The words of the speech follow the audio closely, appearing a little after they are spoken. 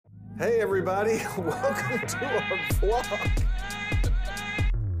Hey everybody, welcome to our vlog.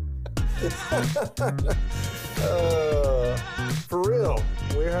 For real,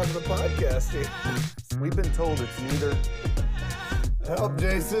 we're having a podcast here. We've been told it's neither. Help,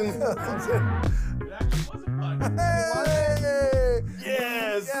 Jason. It actually was a podcast.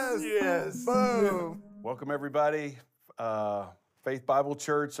 Hey! Yes. Boom. Welcome everybody. Faith Bible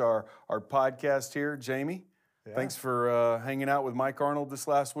Church, our podcast here. Jamie, thanks for hanging out with Mike Arnold this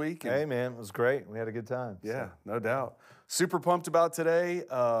last week. Hey man, it was great. We had a good time. Yeah, no doubt. Super pumped about today.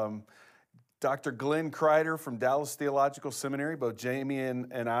 Dr. Glenn Kreider from Dallas Theological Seminary. Both Jamie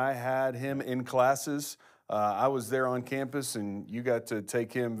and I had him in classes. I was there on campus, and you got to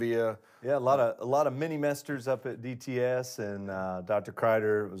take him via. Yeah, a lot of mini mesters up at DTS, and Dr.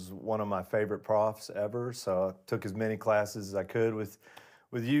 Kreider was one of my favorite profs ever. So I took as many classes as I could with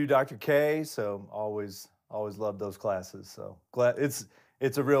you, Dr. K. So always loved those classes. So glad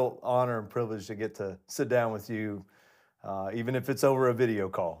it's a real honor and privilege to get to sit down with you, even if it's over a video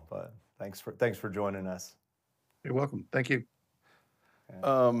call. But thanks for joining us. You're welcome. Thank you.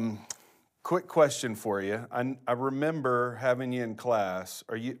 Quick question for you. I remember having you in class.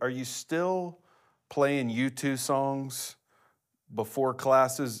 Are you still playing U2 songs before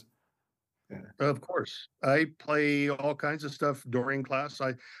classes? Of course. I play all kinds of stuff during class.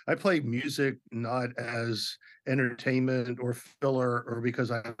 I play music not as entertainment or filler or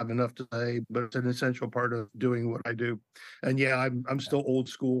because I have enough to say, but it's an essential part of doing what I do. And yeah, I'm still old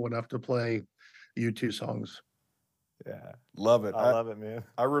school enough to play U2 songs. Yeah, Love it. I love it, man.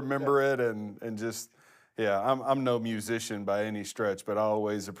 I remember it and just, yeah, I'm no musician by any stretch, but I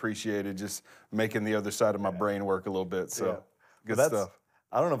always appreciated just making the other side of my brain work a little bit. So good stuff.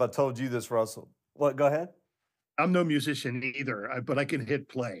 I don't know if I told you this, Russell. What? Go ahead. I'm no musician either, but I can hit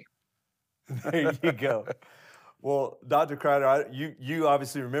play. There you go. Well, Dr. Kreider, you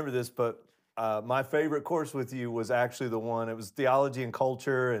obviously remember this, but my favorite course with you was actually the one. It was theology and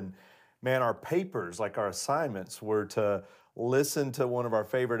culture, and man, our papers, like our assignments, were to listen to one of our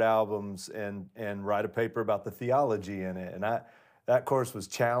favorite albums and write a paper about the theology in it. And that course was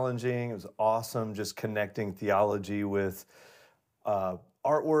challenging. It was awesome, just connecting theology with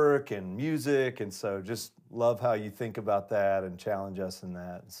artwork and music. And so just love how you think about that and challenge us in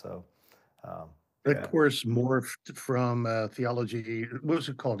that. So That course morphed from theology. What was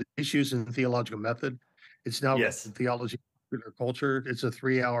it called? Issues in Theological Method. It's now theology and culture. It's a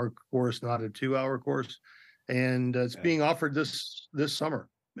 3-hour course, not a 2-hour course, and it's being offered this summer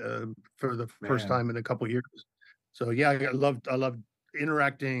for the first time in a couple of years. So yeah, I love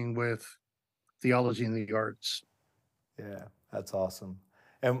interacting with theology and the arts. Yeah, that's awesome.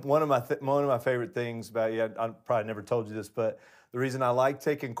 And one of my favorite things about you, I probably never told you this, but the reason I like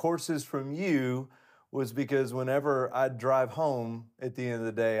taking courses from you was because whenever I'd drive home at the end of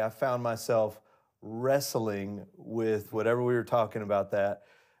the day, I found myself wrestling with whatever we were talking about that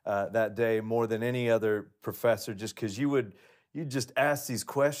day more than any other professor, just because you'd just ask these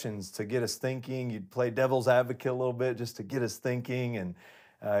questions to get us thinking. You'd play devil's advocate a little bit just to get us thinking, and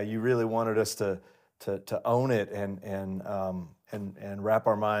you really wanted us to own it and wrap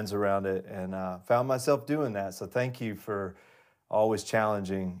our minds around it, and found myself doing that. So thank you for always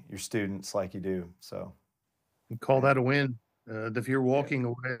challenging your students like you do. So Call that a win. If you're walking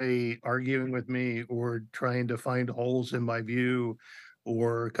away arguing with me or trying to find holes in my view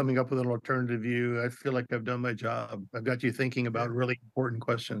or coming up with an alternative view, I feel like I've done my job. I've got you thinking about really important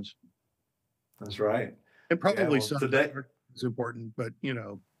questions. That's right. And probably some today is important, but you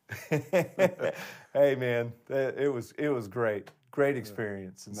know. Hey man, it was great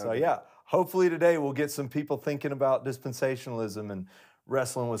experience. And so hopefully today we'll get some people thinking about dispensationalism and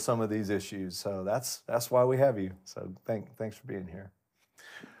wrestling with some of these issues. So that's why we have you. So thanks for being here.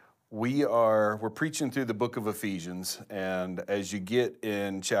 We're preaching through the book of Ephesians, and as you get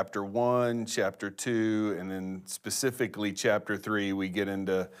in chapter 1, chapter 2, and then specifically chapter 3, we get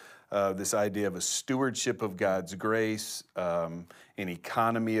into this idea of a stewardship of God's grace, an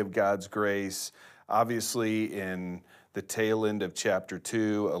economy of God's grace. Obviously, in the tail end of chapter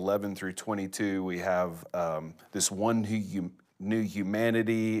 2, 11 through 22, we have this one new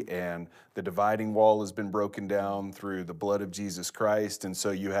humanity, and the dividing wall has been broken down through the blood of Jesus Christ. And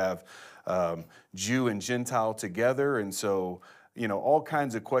so you have Jew and Gentile together. And so, you know, all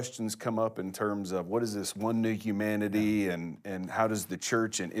kinds of questions come up in terms of what is this one new humanity, and how does the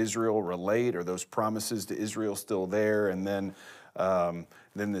church in Israel relate? Are those promises to Israel still there? And then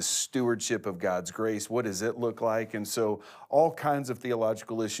this stewardship of God's grace, what does it look like? And so all kinds of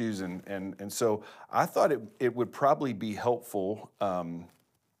theological issues. And so I thought it would probably be helpful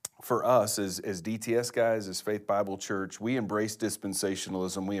for us as DTS guys, as Faith Bible Church, we embrace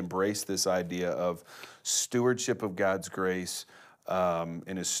dispensationalism. We embrace this idea of stewardship of God's grace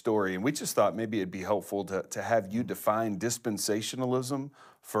in His story. And we just thought maybe it'd be helpful to have you define dispensationalism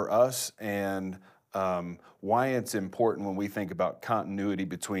for us and why it's important when we think about continuity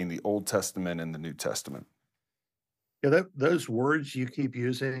between the Old Testament and the New Testament. Yeah, those words you keep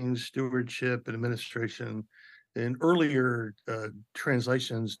using, stewardship and administration, in earlier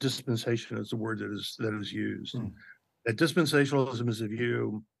translations, dispensation is the word that is used. That dispensationalism is a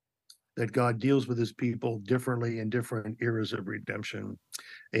view that God deals with His people differently in different eras of redemption,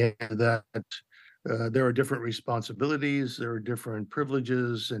 and that there are different responsibilities, there are different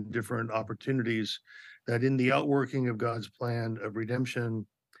privileges and different opportunities that in the outworking of God's plan of redemption,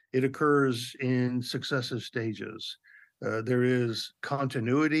 it occurs in successive stages. There is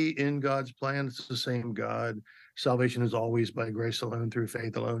continuity in God's plan. It's the same God. Salvation is always by grace alone, through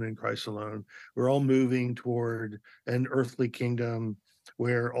faith alone, in Christ alone. We're all moving toward an earthly kingdom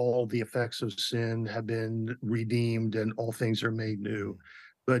where all the effects of sin have been redeemed and all things are made new.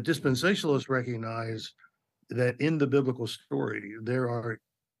 But dispensationalists recognize that in the biblical story, there are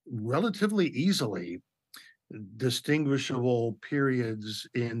relatively easily distinguishable periods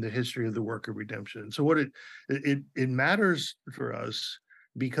in the history of the work of redemption. So what it matters for us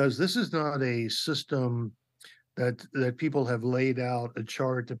because this is not a system that people have laid out, a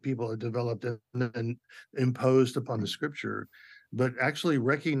chart that people have developed and then imposed upon the scripture, but actually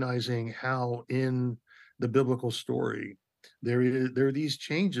recognizing how in the biblical story there are these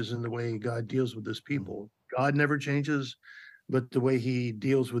changes in the way God deals with His people. God never changes, but the way He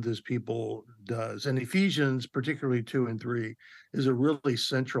deals with His people does. And Ephesians, particularly 2 and 3, is a really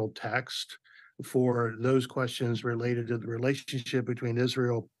central text for those questions related to the relationship between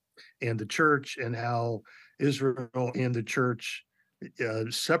Israel and the church and how Israel and the church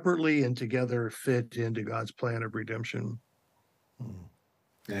separately and together fit into God's plan of redemption.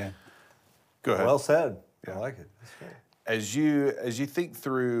 Yeah. Go ahead. Well said. Yeah. I like it. That's great. As you think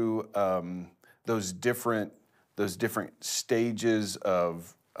through those different stages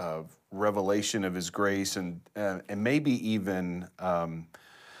of revelation of His grace, and maybe even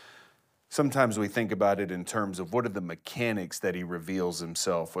sometimes we think about it in terms of what are the mechanics that He reveals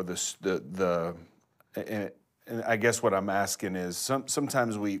Himself, or and I guess what I'm asking is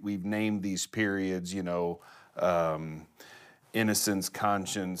sometimes we've named these periods, innocence,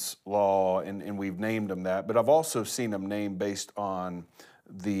 conscience, law, and we've named them that. But I've also seen them named based on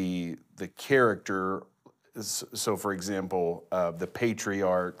the character. So, for example, the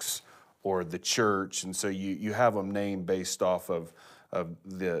patriarchs or the church, and so you have them named based off of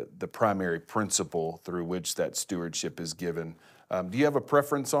the primary principle through which that stewardship is given. Do you have a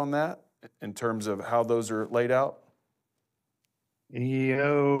preference on that in terms of how those are laid out?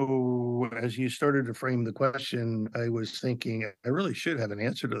 As you started to frame the question, I was thinking I really should have an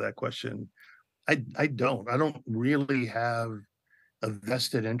answer to that question. I don't really have a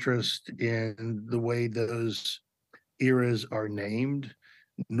vested interest in the way those eras are named,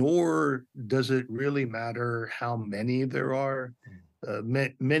 nor does it really matter how many there are.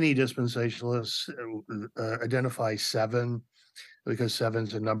 Many dispensationalists identify 7 because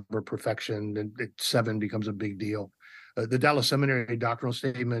 7's a number of perfection, and 7 becomes a big deal. The Dallas Seminary doctrinal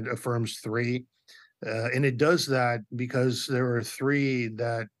statement affirms 3, and it does that because there are 3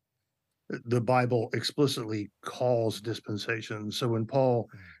 that the Bible explicitly calls dispensations. So when Paul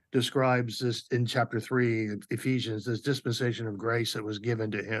describes this in chapter 3 of Ephesians, this dispensation of grace that was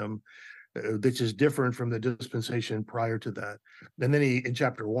given to him, which is different from the dispensation prior to that. And then in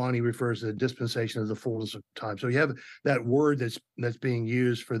chapter 1, he refers to the dispensation of the fullness of time. So you have that word that's being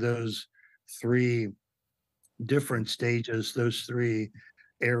used for those 3 different stages, those 3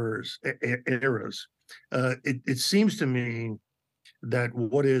 eras. It seems to me that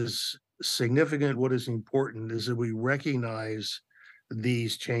what is significant, what is important, is that we recognize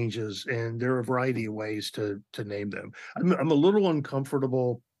these changes, and there are a variety of ways to name them. I'm a little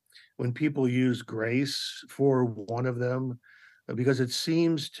uncomfortable when people use grace for one of them, because it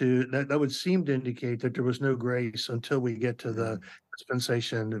seems that would seem to indicate that there was no grace until we get to the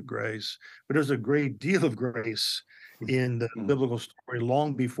dispensation of grace. But there's a great deal of grace in the biblical story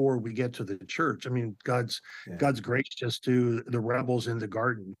long before we get to the church. I mean, God's gracious to the rebels in the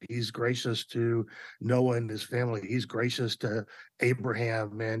garden. He's gracious to Noah and his family. He's gracious to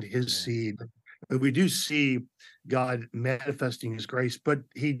Abraham and his seed. But we do see God manifesting His grace, but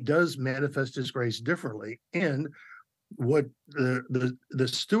He does manifest His grace differently. And what the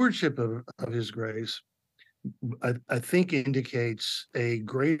stewardship of His grace I think indicates a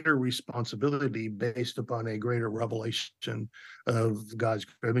greater responsibility based upon a greater revelation of God's.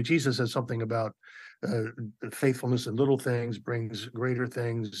 I mean, Jesus says something about faithfulness in little things brings greater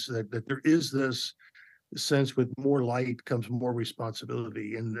things. That there is this sense with more light comes more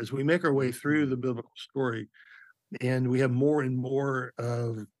responsibility. And as we make our way through the biblical story, and we have more and more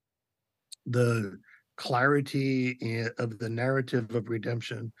of the clarity of the narrative of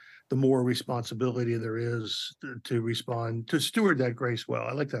redemption, the more responsibility there is to respond, to steward that grace well.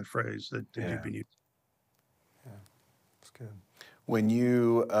 I like that phrase that you've been using. Yeah, that's good. When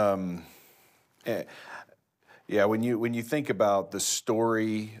you, when you think about the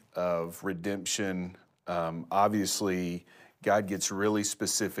story of redemption, obviously God gets really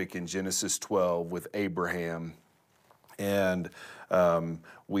specific in Genesis 12 with Abraham. And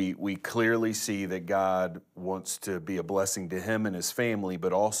we clearly see that God wants to be a blessing to him and his family,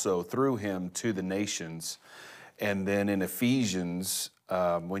 but also through him to the nations. And then in Ephesians,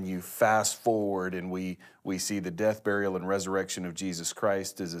 when you fast forward and we see the death, burial, and resurrection of Jesus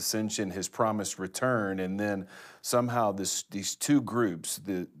Christ, his ascension, his promised return, and then somehow these two groups,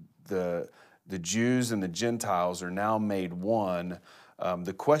 the Jews and the Gentiles, are now made one.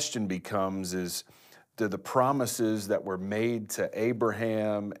 The question becomes do the promises that were made to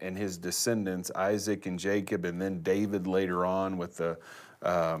Abraham and his descendants, Isaac and Jacob, and then David later on with the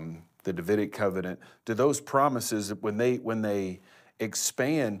Davidic covenant, do those promises, when they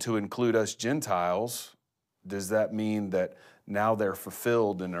expand to include us Gentiles, does that mean that now they're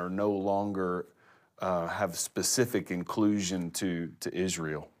fulfilled and are no longer have specific inclusion to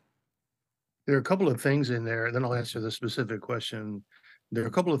Israel? There are a couple of things in there, then I'll answer the specific question. There are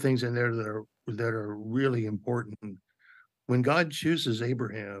a couple of things in there that are really important. When God chooses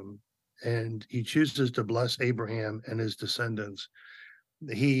Abraham and he chooses to bless Abraham and his descendants,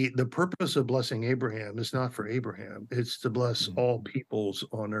 the purpose of blessing Abraham is not for Abraham, it's to bless all peoples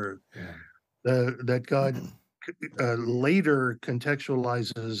on earth. That God later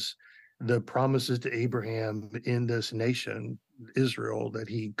contextualizes the promises to Abraham in this nation, Israel, that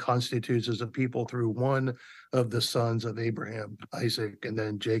he constitutes as a people through one of the sons of Abraham, Isaac, and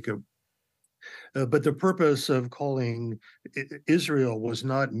then Jacob. But the purpose of calling Israel was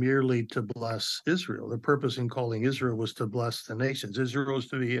not merely to bless Israel. The purpose in calling Israel was to bless the nations. Israel was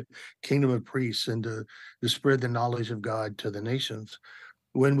to be a kingdom of priests and to spread the knowledge of God to the nations.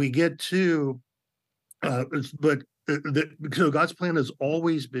 When we get to, so God's plan has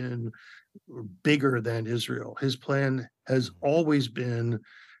always been bigger than Israel. His plan has always been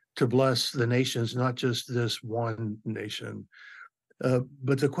to bless the nations, not just this one nation.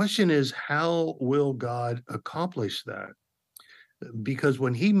 But the question is, how will God accomplish that? Because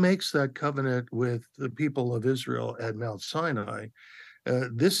when he makes that covenant with the people of Israel at Mount Sinai,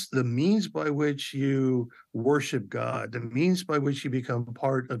 the means by which you worship God, the means by which you become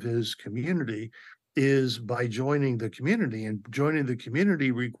part of his community is by joining the community. And joining the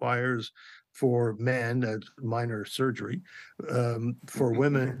community requires for men, minor surgery, for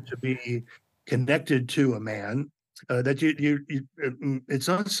women to be connected to a man. That it's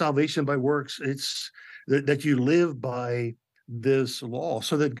not salvation by works, it's that you live by this law,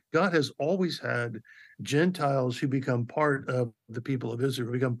 so that God has always had Gentiles who become part of the people of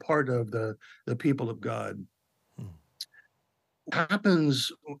Israel, become part of the people of God. What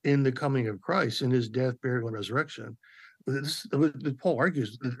happens in the coming of Christ, in his death, burial, and resurrection, Paul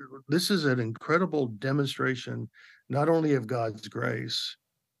argues, this is an incredible demonstration not only of God's grace,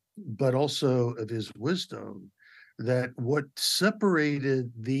 but also of his wisdom, that what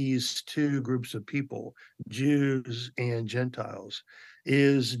separated these two groups of people, Jews and Gentiles,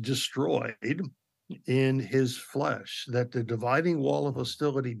 is destroyed in his flesh, that the dividing wall of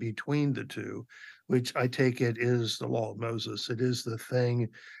hostility between the two, which I take it is the law of Moses, it is the thing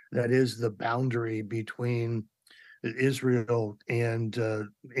that is the boundary between Israel and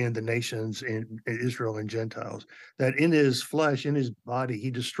the nations, and Israel and Gentiles, that in his flesh, in his body, he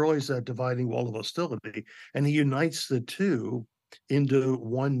destroys that dividing wall of hostility, and he unites the two into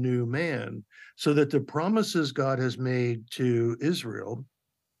one new man, so that the promises God has made to Israel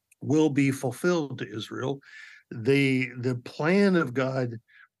will be fulfilled to Israel. The plan of God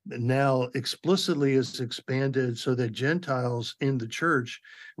now explicitly is expanded so that Gentiles in the church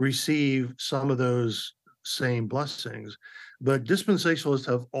receive some of those same blessings. But dispensationalists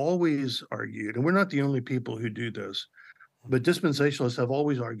have always argued, and we're not the only people who do this, but dispensationalists have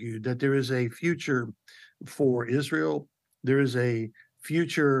always argued that there is a future for Israel. There is a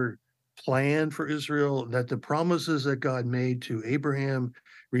future plan for Israel, that the promises that God made to Abraham,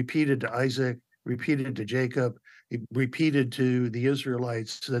 repeated to Isaac, repeated to Jacob, repeated to the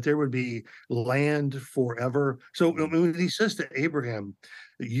Israelites that there would be land forever. So when he says to Abraham,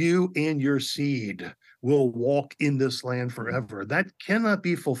 you and your seed will walk in this land forever, that cannot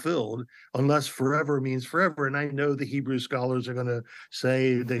be fulfilled unless forever means forever. And I know the Hebrew scholars are going to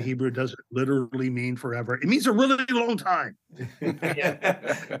say that Hebrew doesn't literally mean forever. It means a really long time.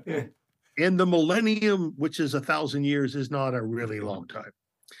 And the millennium, which is 1,000 years, is not a really long time.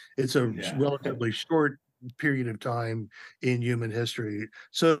 It's a relatively short period of time in human history,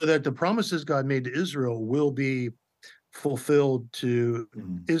 so that the promises God made to Israel will be fulfilled to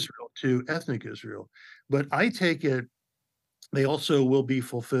Israel, to ethnic Israel. But I take it they also will be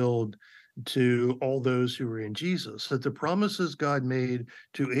fulfilled to all those who are in Jesus, that the promises God made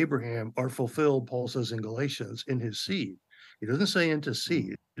to Abraham are fulfilled, Paul says in Galatians, in his seed. He doesn't say into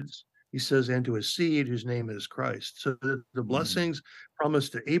seeds. He says, and to a seed whose name is Christ. So the blessings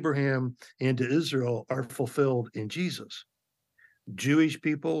promised to Abraham and to Israel are fulfilled in Jesus. Jewish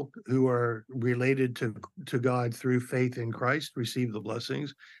people who are related to God through faith in Christ receive the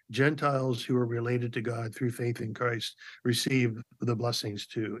blessings. Gentiles who are related to God through faith in Christ receive the blessings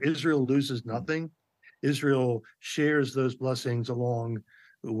too. Israel loses nothing. Israel shares those blessings along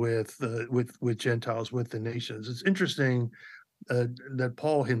with Gentiles, with the nations. It's interesting that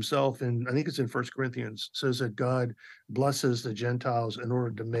Paul himself, and I think it's in 1 Corinthians, says that God blesses the Gentiles in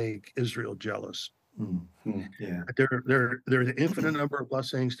order to make Israel jealous. Yeah, there are an infinite number of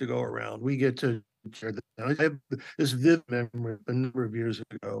blessings to go around. We get to share this. I have this vivid memory a number of years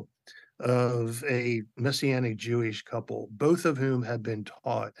ago of a Messianic Jewish couple, both of whom had been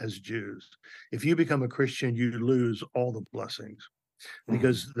taught as Jews, if you become a Christian, you lose all the blessings,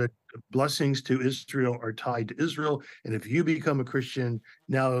 because the blessings to Israel are tied to Israel. And if you become a Christian,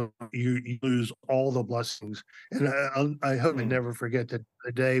 now you lose all the blessings. And I hope I never forget that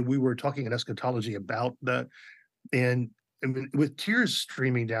the day we were talking in eschatology about that. And with tears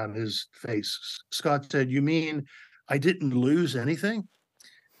streaming down his face, Scott said, you mean I didn't lose anything?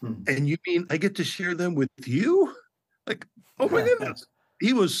 And you mean I get to share them with you? Like, oh my goodness.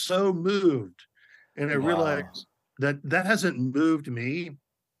 He was so moved. And I realized that hasn't moved me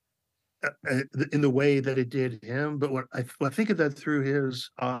in the way that it did him. But when I think of that through his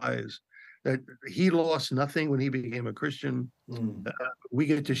eyes, that he lost nothing when he became a Christian. We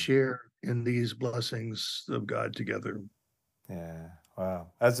get to share in these blessings of God together. Yeah, wow,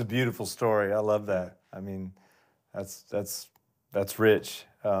 that's a beautiful story. I love that. I mean, that's rich.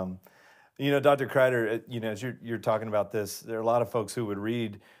 Dr. Kreider, as you're talking about this, there are a lot of folks who would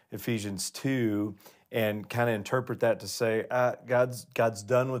read Ephesians 2 and kind of interpret that to say, God's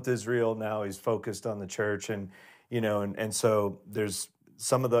done with Israel now. He's focused on the church, and so there's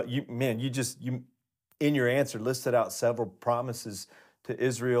some of you in your answer listed out several promises to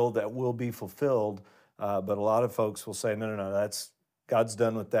Israel that will be fulfilled, but a lot of folks will say, no, that's God's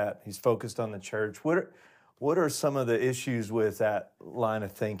done with that. He's focused on the church. What are some of the issues with that line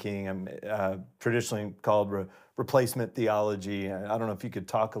of thinking, traditionally called replacement theology? I don't know if you could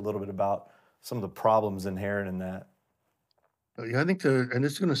talk a little bit about some of the problems inherent in that. Yeah, I think and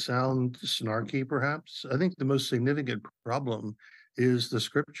it's going to sound snarky perhaps, I think the most significant problem is the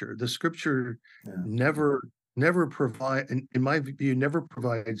scripture. The scripture never provide, in my view, never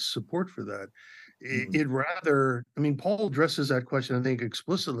provides support for that. It rather, Paul addresses that question, I think,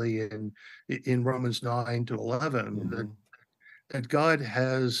 explicitly in Romans 9-11, that God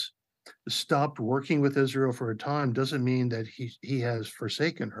has stopped working with Israel for a time doesn't mean that he has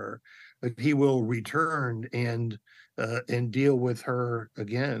forsaken her, but he will return and deal with her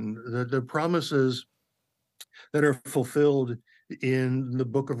again. The promises that are fulfilled in the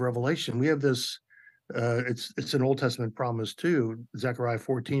book of Revelation, we have this. It's an Old Testament promise too. Zechariah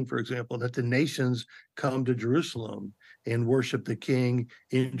 14, for example, that the nations come to Jerusalem and worship the King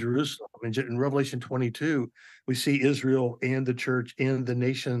in Jerusalem. And in Revelation 22, we see Israel and the church and the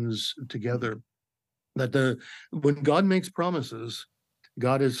nations together. That when God makes promises,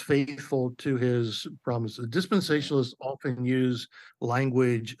 God is faithful to his promises. Dispensationalists often use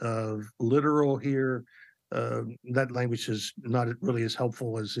language of literal here. That language is not really as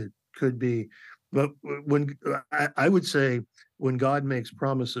helpful as it could be. But when I would say when God makes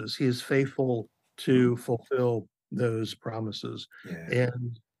promises, he is faithful to fulfill those promises.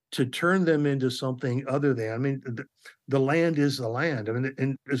 And to turn them into something other than, the land is the land.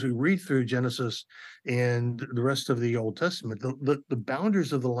 And as we read through Genesis and the rest of the Old Testament, the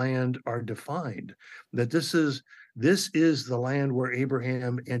boundaries of the land are defined. That this is the land where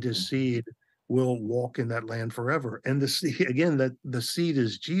Abraham and his seed will walk in that land forever. And that the seed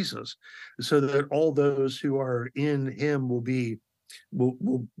is Jesus, so that all those who are in him will be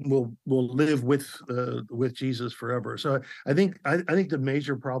will live with Jesus forever. So I think the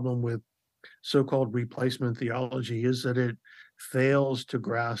major problem with so-called replacement theology is that it fails to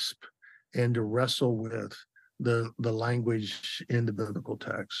grasp and to wrestle with the language in the biblical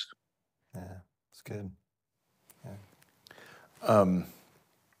text. Yeah, it's good.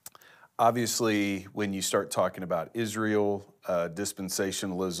 Obviously, when you start talking about Israel,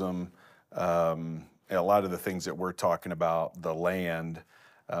 dispensationalism, a lot of the things that we're talking about, the land,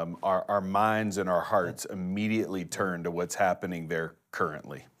 our minds and our hearts immediately turn to what's happening there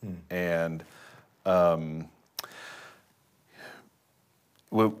currently. And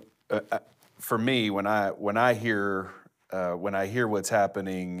for me, when I hear what's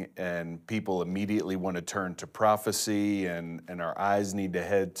happening, and people immediately want to turn to prophecy, and our eyes need to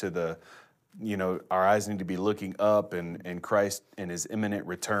head to our eyes need to be looking up and Christ and His imminent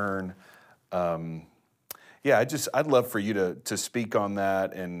return. I'd love for you to speak on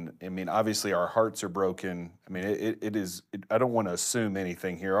that. And I mean, obviously our hearts are broken. I mean, it is, I don't want to assume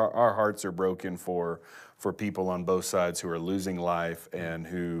anything here. Our hearts are broken for people on both sides who are losing life and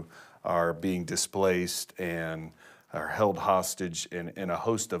who are being displaced and are held hostage in a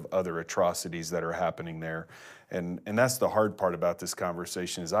host of other atrocities that are happening there. And that's the hard part about this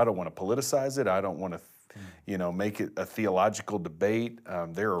conversation is I don't want to politicize it. I don't want to, make it a theological debate.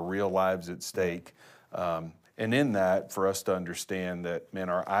 There are real lives at stake. And in that, for us to understand that, man,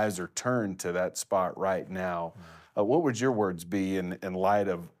 our eyes are turned to that spot right now. What would your words be in light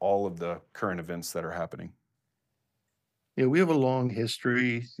of all of the current events that are happening? Yeah, we have a long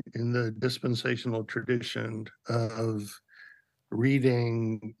history in the dispensational tradition of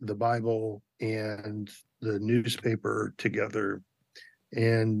reading the Bible and the newspaper together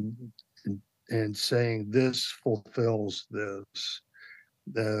and saying this fulfills this.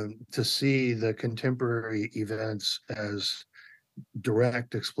 To see the contemporary events as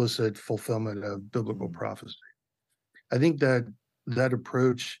direct, explicit fulfillment of biblical prophecy. I think that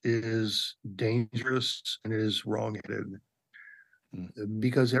approach is dangerous and it is wrongheaded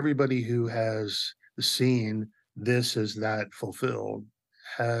because everybody who has seen this as that fulfilled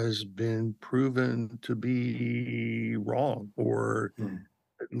has been proven to be wrong or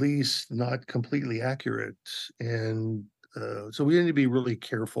at least not completely accurate. And so we need to be really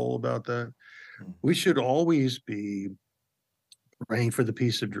careful about that. We should always be praying for the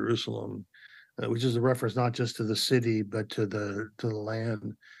peace of Jerusalem, which is a reference not just to the city but to the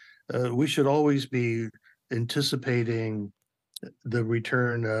land. We should always be anticipating the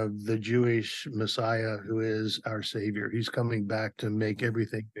return of the Jewish Messiah, who is our Savior. He's coming back to make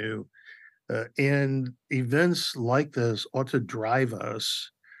everything new. And events like this ought to drive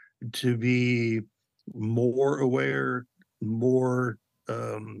us to be more aware, more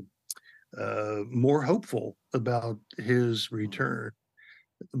hopeful about His return.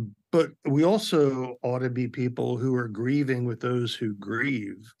 But we also ought to be people who are grieving with those who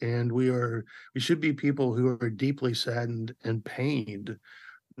grieve, and we should be people who are deeply saddened and pained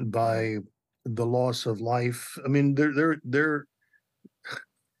by the loss of life. I mean, there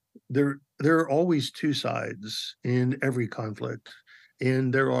are always two sides in every conflict,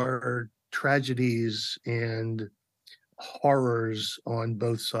 and there are tragedies and horrors on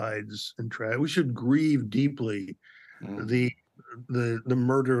both sides. And we should grieve deeply the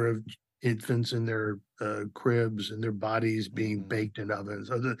murder of infants in their cribs and their bodies being baked in ovens.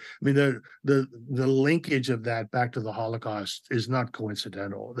 The linkage of that back to the Holocaust is not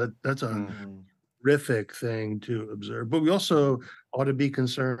coincidental. That's a horrific thing to observe. But we also ought to be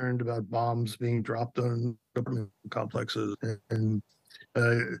concerned about bombs being dropped on government complexes, and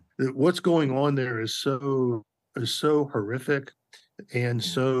what's going on there is so horrific and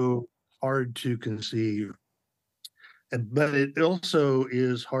so hard to conceive. But it also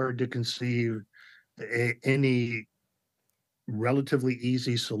is hard to conceive any relatively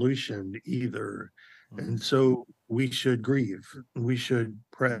easy solution either. And so we should grieve. We should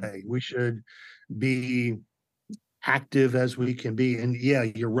pray. We should be active as we can be. And yeah,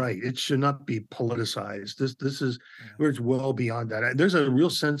 you're right. It should not be politicized. This is where it's well beyond that. There's a real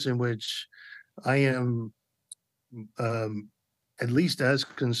sense in which I am at least as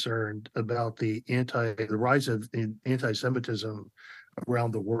concerned about the rise of anti-Semitism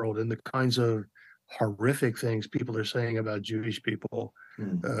around the world and the kinds of horrific things people are saying about Jewish people.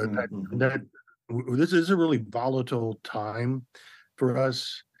 That this is a really volatile time for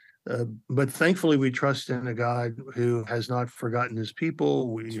us. But thankfully, we trust in a God who has not forgotten His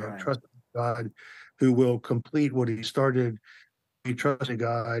people. We trust in God who will complete what He started. We trust in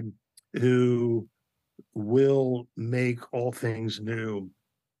God who will make all things new.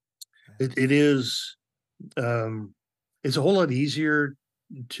 It is it's a whole lot easier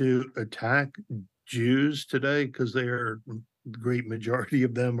to attack Jews today because they are the great majority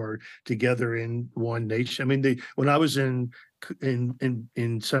of them are together in one nation. I mean, when I was in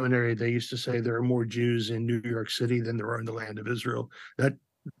seminary, they used to say there are more Jews in New York City than there are in the land of Israel.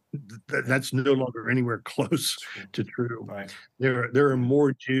 That's no longer anywhere close to true. Right. There are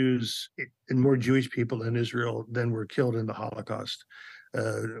more Jews and more Jewish people in Israel than were killed in the Holocaust,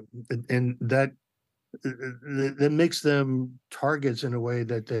 and that makes them targets in a way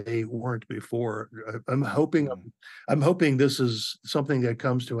that they weren't before. I'm hoping this is something that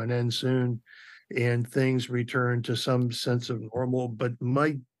comes to an end soon, and things return to some sense of normal. But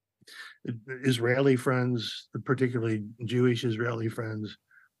my Israeli friends, particularly Jewish Israeli friends,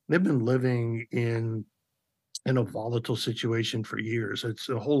 they've been living in a volatile situation for years. It's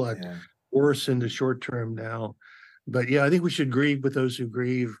a whole lot worse in the short term now. But yeah, I think we should grieve with those who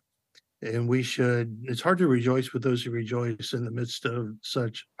grieve. And it's hard to rejoice with those who rejoice in the midst of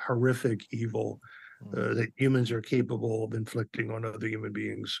such horrific evil that humans are capable of inflicting on other human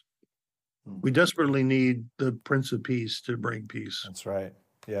beings. We desperately need the Prince of Peace to bring peace. That's right.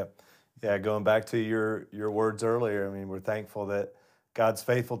 Yeah. Yeah. Going back to your words earlier, I mean, we're thankful that God's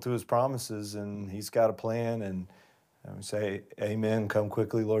faithful to his promises and he's got a plan, and we say, amen, come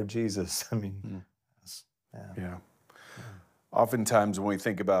quickly, Lord Jesus. I mean, yeah. Oftentimes when we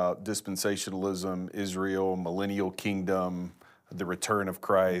think about dispensationalism, Israel, millennial kingdom, the return of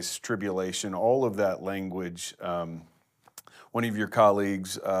Christ, tribulation, all of that language, one of your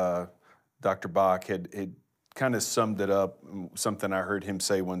colleagues, Dr. Bach, had kind of summed it up. Something I heard him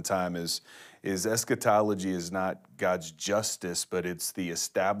say one time is eschatology is not God's justice, but it's the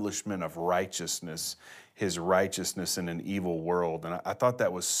establishment of righteousness, his righteousness in an evil world. And I thought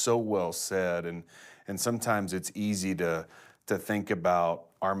that was so well said. And sometimes it's easy to think about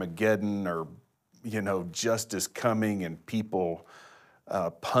Armageddon or, justice coming and people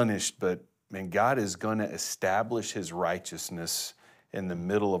punished. But, man, God is going to establish his righteousness in the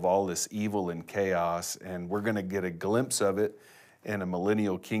middle of all this evil and chaos, and we're going to get a glimpse of it in a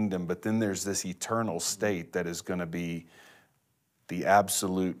millennial kingdom. But then there's this eternal state that is going to be the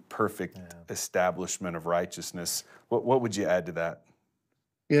absolute perfect establishment of righteousness. What would you add to that?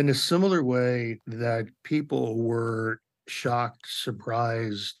 In a similar way that people were shocked,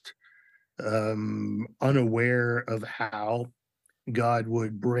 surprised, unaware of how God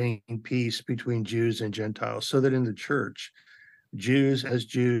would bring peace between Jews and Gentiles, so that in the church, Jews as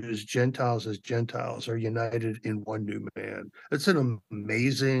Jews, Gentiles as Gentiles are united in one new man. It's an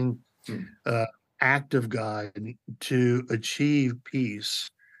amazing act of God to achieve peace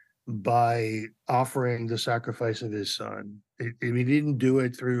by offering the sacrifice of his son. He didn't do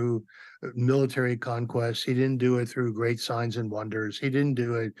it through military conquest. He didn't do it through great signs and wonders. He didn't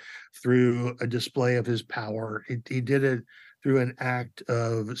do it through a display of his power. He did it through an act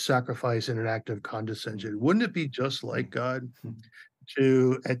of sacrifice and an act of condescension. Wouldn't it be just like God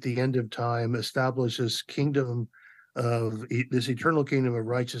to, at the end of time, establish this kingdom of this eternal kingdom of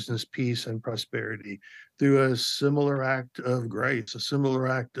righteousness, peace, and prosperity through a similar act of grace, a similar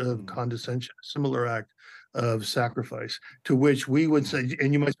act of condescension, a similar act of sacrifice, to which we would say,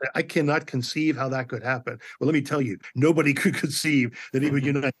 and you might say, I cannot conceive how that could happen. Well, let me tell you, nobody could conceive that he would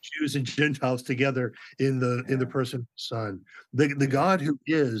unite Jews and Gentiles together in the person of the Son. The God who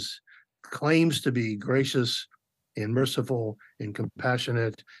claims to be gracious and merciful and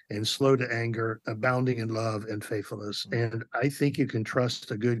compassionate and slow to anger, abounding in love and faithfulness. And I think you can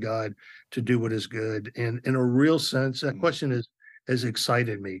trust a good God to do what is good. And in a real sense, that question has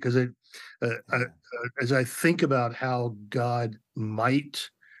excited me because as I think about how God might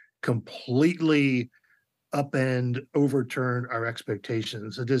completely upend, overturn our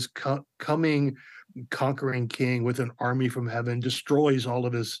expectations, it is coming conquering king with an army from heaven, destroys all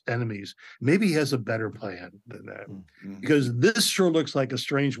of his enemies. Maybe he has a better plan than that, because this sure looks like a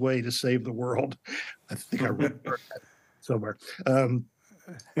strange way to save the world. I think I read that somewhere. And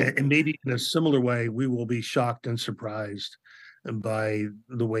maybe in a similar way, we will be shocked and surprised by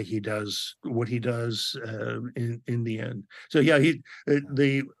the way he does what he does in the end. So yeah,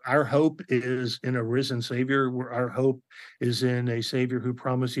 our hope is in a risen Savior. Our hope is in a Savior who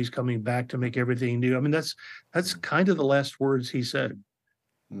promised he's coming back to make everything new. I mean, that's kind of the last words he said.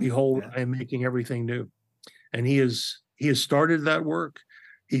 Behold, I am making everything new. And he has started that work.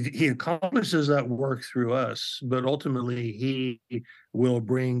 He accomplishes that work through us, but ultimately he will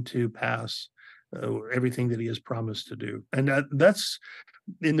bring to pass everything that he has promised to do. And that's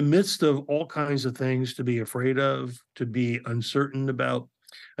in the midst of all kinds of things to be afraid of, to be uncertain about.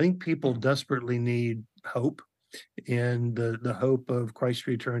 I think people desperately need hope, and the hope of Christ's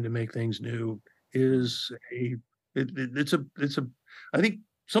return to make things new is a It's a I think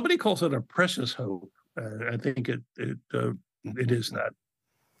somebody calls it a precious hope. I think it is that.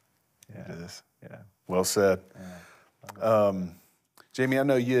 Yeah. It is. Yeah. Well said. Jamey, I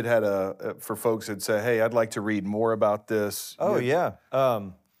know you had for folks that say, hey, I'd like to read more about this. Oh, yeah.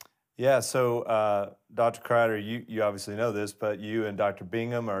 So Dr. Kreider, you obviously know this, but you and Dr.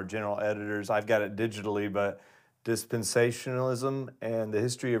 Bingham are general editors. I've got it digitally, but Dispensationalism and the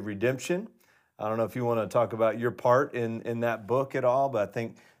History of Redemption. I don't know if you want to talk about your part in that book at all, but I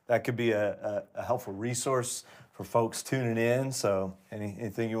think that could be a helpful resource for folks tuning in. So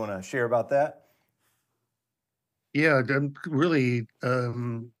anything you want to share about that? Yeah, I'm really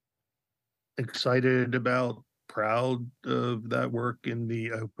excited about, proud of that work in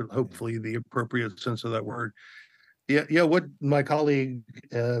the hopefully the appropriate sense of that word. Yeah. What my colleague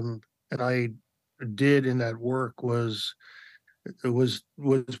and I did in that work was kind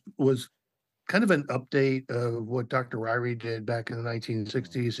of an update of what Dr. Ryrie did back in the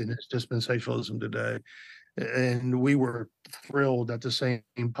 1960s in his dispensationalism today. And we were thrilled that the same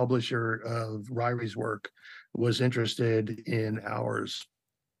publisher of Ryrie's work was interested in ours.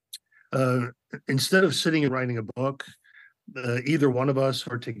 Instead of sitting and writing a book, either one of us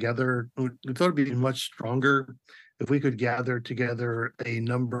or together, we thought it'd be much stronger if we could gather together a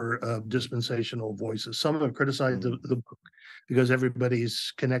number of dispensational voices. Some have criticized the book because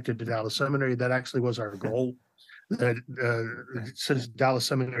everybody's connected to Dallas Seminary. That actually was our goal. That since Dallas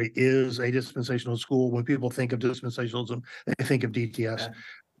Seminary is a dispensational school, when people think of dispensationalism, they think of DTS.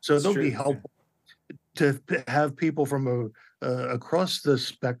 So it'll be helpful to have people from across the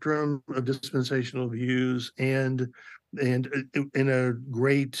spectrum of dispensational views and in a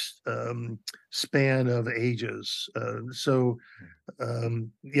great span of ages. So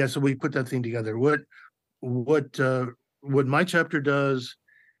we put that thing together. What my chapter does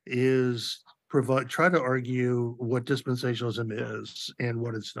is try to argue what dispensationalism is and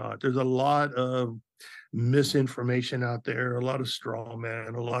what it's not. There's a lot of misinformation out there, a lot of straw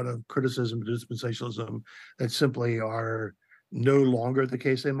man, a lot of criticism of dispensationalism that simply are no longer the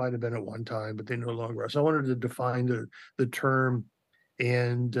case. They might have been at one time, but they no longer are. So I wanted to define the term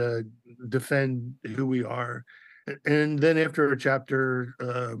and defend who we are. And then after a chapter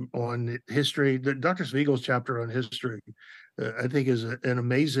on history, Dr. Spiegel's chapter on history, I think is an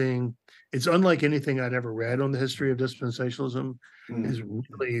amazing, it's unlike anything I'd ever read on the history of dispensationalism. Is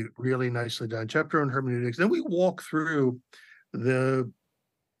really, really nicely done. Chapter on hermeneutics. Then we walk through the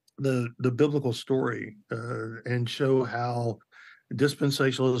biblical story and show how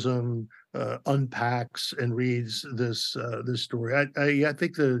dispensationalism unpacks and reads this story. I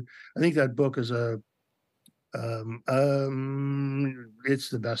think that book is it's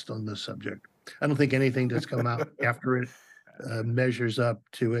the best on this subject. I don't think anything that's come out after it measures up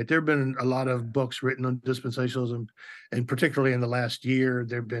to it. There have been a lot of books written on dispensationalism, and particularly in the last year,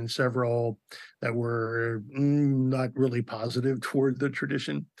 there have been several that were not really positive toward the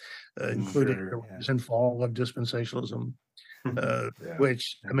tradition, including the rise and fall of dispensationalism,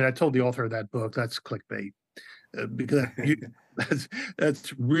 which, I mean, I told the author of that book, that's clickbait. Because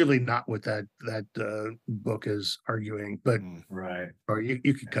that's really not what that book is arguing. But or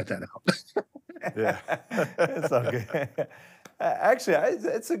you could cut that out. Yeah, it's all good. Actually,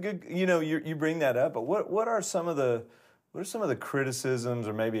 it's a good. You bring that up. But what are some of the criticisms,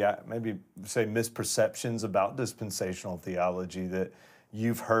 or maybe say misperceptions about dispensational theology that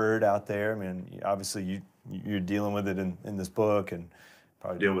you've heard out there? I mean, obviously you're dealing with it in this book, and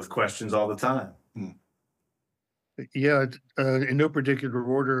probably deal with questions all the time. Yeah, in no particular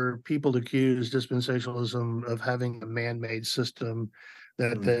order, people accuse dispensationalism of having a man-made system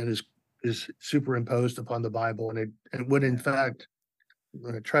that then is superimposed upon the Bible, and what in fact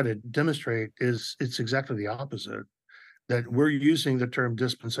I try to demonstrate is it's exactly the opposite. That we're using the term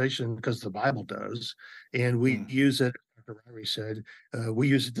dispensation because the Bible does, and we use it. Dr. Ryrie said we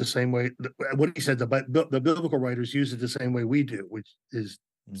use it the same way. What he said, the biblical writers use it the same way we do, which is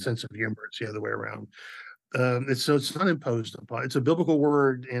sense of humor. It's the other way around. It's not imposed upon. It's a biblical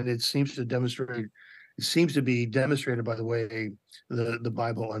word, and it seems to be demonstrated by the way the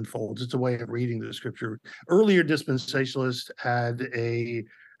Bible unfolds. It's a way of reading the scripture. Earlier dispensationalists had an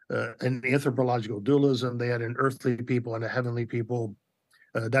anthropological dualism. They had an earthly people and a heavenly people.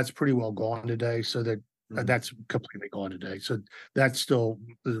 That's pretty well gone today. So that's completely gone today. So that still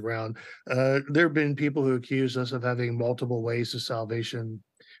is around. There have been people who accuse us of having multiple ways of salvation.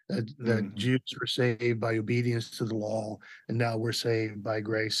 That Jews were saved by obedience to the law, and now we're saved by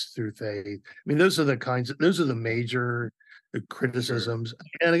grace through faith. I mean, those are the major criticisms.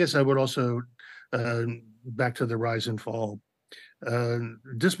 And I guess I would also back to the rise and fall. Uh,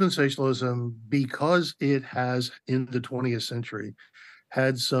 Dispensationalism, because it has in the 20th century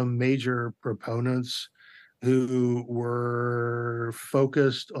had some major proponents who were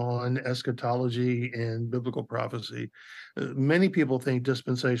focused on eschatology and biblical prophecy. Many people think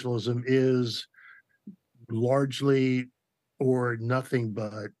dispensationalism is largely or nothing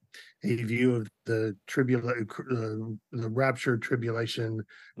but a view of the rapture, tribulation,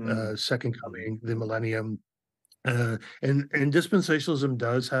 second coming, the millennium. And dispensationalism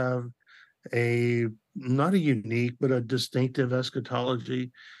does have a not a unique but a distinctive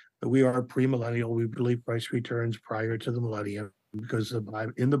eschatology. We are premillennial. We believe Christ returns prior to the millennium because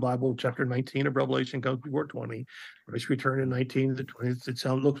in the Bible, chapter 19 of Revelation comes before 20. Christ return in 19 to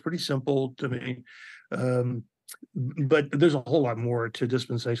 20. Looks pretty simple to me. Um, but there's a whole lot more to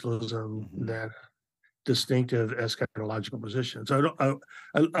dispensationalism than distinctive eschatological position. So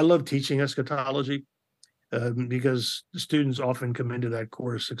I love teaching eschatology because the students often come into that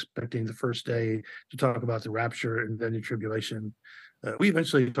course expecting the first day to talk about the rapture and then the tribulation. We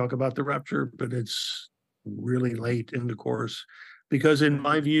eventually talk about the rapture, but it's really late in the course because, in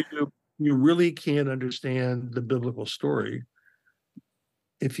my view, you really can't understand the biblical story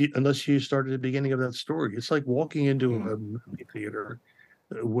unless you start at the beginning of that story. It's like walking into a movie theater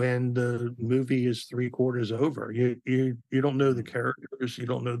when the movie is three-quarters over. You don't know the characters, you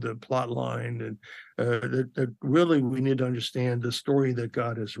don't know the plot line, and that really we need to understand the story that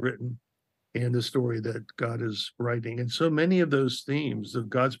God has written and the story that God is writing. And so many of those themes of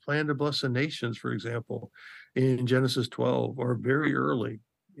God's plan to bless the nations, for example, in Genesis 12, are very early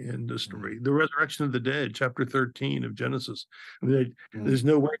in the story. The resurrection of the dead, chapter 13 of Genesis. I mean, there's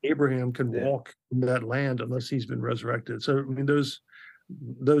no way Abraham can walk in that land unless he's been resurrected. So, I mean, those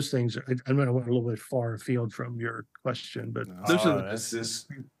things, I might have went a little bit far afield from your question, but those are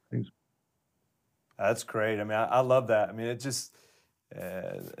the things. That's great. I mean, I love that. I mean, it's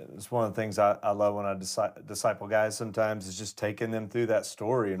one of the things I love when I disciple guys sometimes is just taking them through that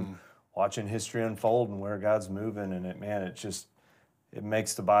story and watching history unfold and where God's moving. And it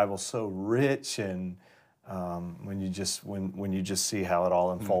makes the Bible so rich. And when you just see how it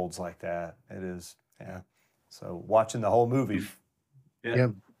all unfolds like that, it is, yeah. So watching the whole movie. Yeah.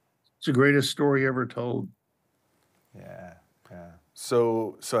 It's the greatest story ever told. Yeah.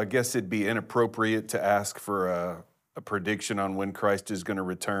 So I guess it'd be inappropriate to ask for a prediction on when Christ is going to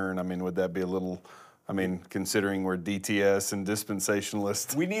return. I mean, would that be a little, considering we're DTS and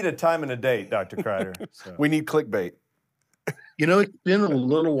dispensationalists? We need a time and a date, Dr. Kreider. So. We need clickbait. It's been a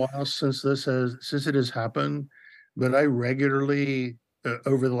little while since it has happened, but I regularly,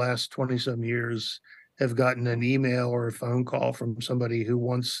 over the last 20-some years, have gotten an email or a phone call from somebody who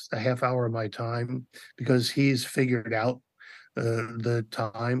wants a half hour of my time because he's figured out the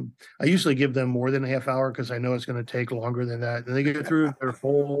time. I usually give them more than a half hour because I know it's going to take longer than that. And they go through their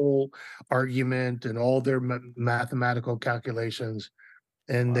whole argument and all their mathematical calculations.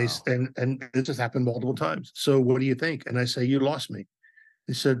 And and it just happened multiple times. So what do you think? And I say, you lost me.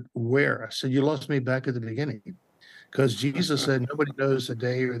 They said, where? I said, you lost me back at the beginning. Because Jesus said, nobody knows the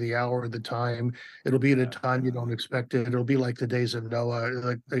day or the hour or the time. It'll be at a time you don't expect it. It'll be like the days of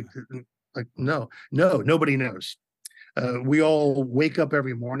Noah. No, nobody knows. We all wake up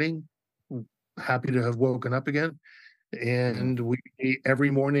every morning, happy to have woken up again. And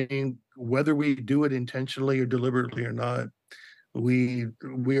every morning, whether we do it intentionally or deliberately or not, we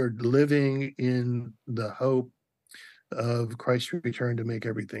are living in the hope of Christ's return to make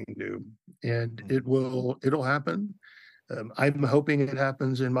everything new. And it'll happen. I'm hoping it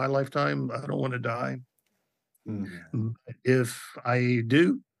happens in my lifetime. I don't want to die. If I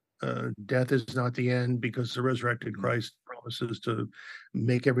do, death is not the end because the resurrected Christ promises to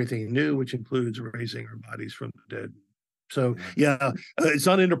make everything new, which includes raising our bodies from the dead. So it's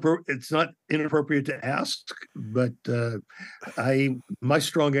not inappropriate to ask, but my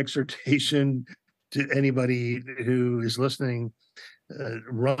strong exhortation to anybody who is listening,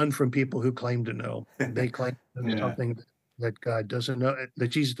 run from people who claim to know. They claim something that God doesn't know, that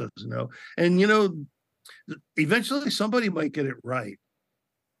Jesus doesn't know. And eventually somebody might get it right.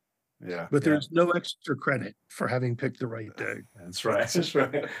 Yeah. But there's no extra credit for having picked the right day. That's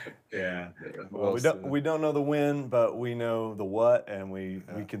right. Yeah. Well, we don't know the when, but we know the what, and we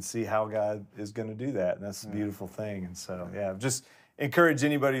can see how God is going to do that. And that's the beautiful thing. And so, just encourage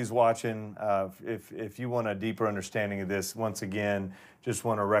anybody who's watching, if you want a deeper understanding of this, once again, just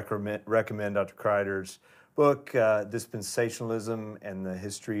want to recommend Dr. Kreider's book, Dispensationalism and the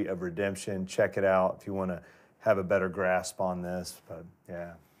History of Redemption. Check it out if you want to have a better grasp on this. But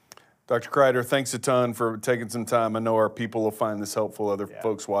Dr. Kreider, thanks a ton for taking some time. I know our people will find this helpful, other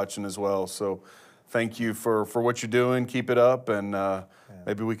folks watching as well. So thank you for what you're doing. Keep it up, and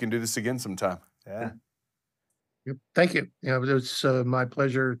maybe we can do this again sometime. Yeah. Thank you. It's my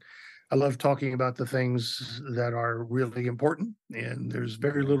pleasure. I love talking about the things that are really important, and there's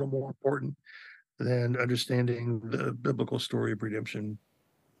very little more important than understanding the biblical story of redemption.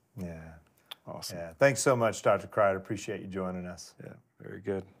 Yeah. Awesome. Yeah. Thanks so much, Dr. Kreider. Appreciate you joining us. Yeah, very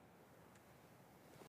good.